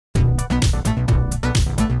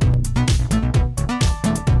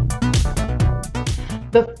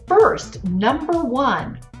The first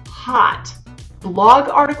 #1 hot blog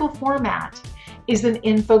article format is an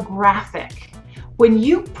infographic. When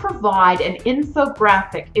you provide an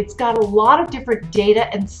infographic, it's got a lot of different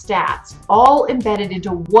data and stats all embedded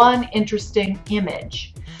into one interesting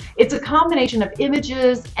image. It's a combination of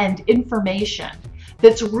images and information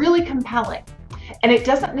that's really compelling. And it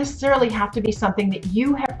doesn't necessarily have to be something that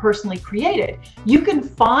you have personally created. You can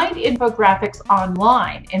find infographics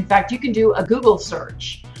online. In fact, you can do a Google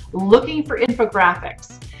search looking for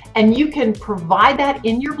infographics, and you can provide that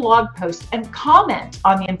in your blog post and comment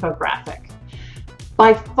on the infographic.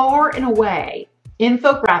 By far and away,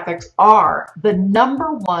 infographics are the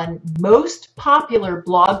 #1 most popular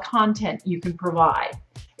blog content you can provide.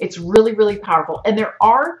 It's really, really powerful. And there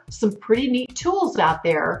are some pretty neat tools out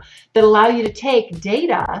there that allow you to take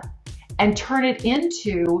data and turn it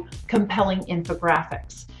into compelling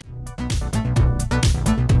infographics.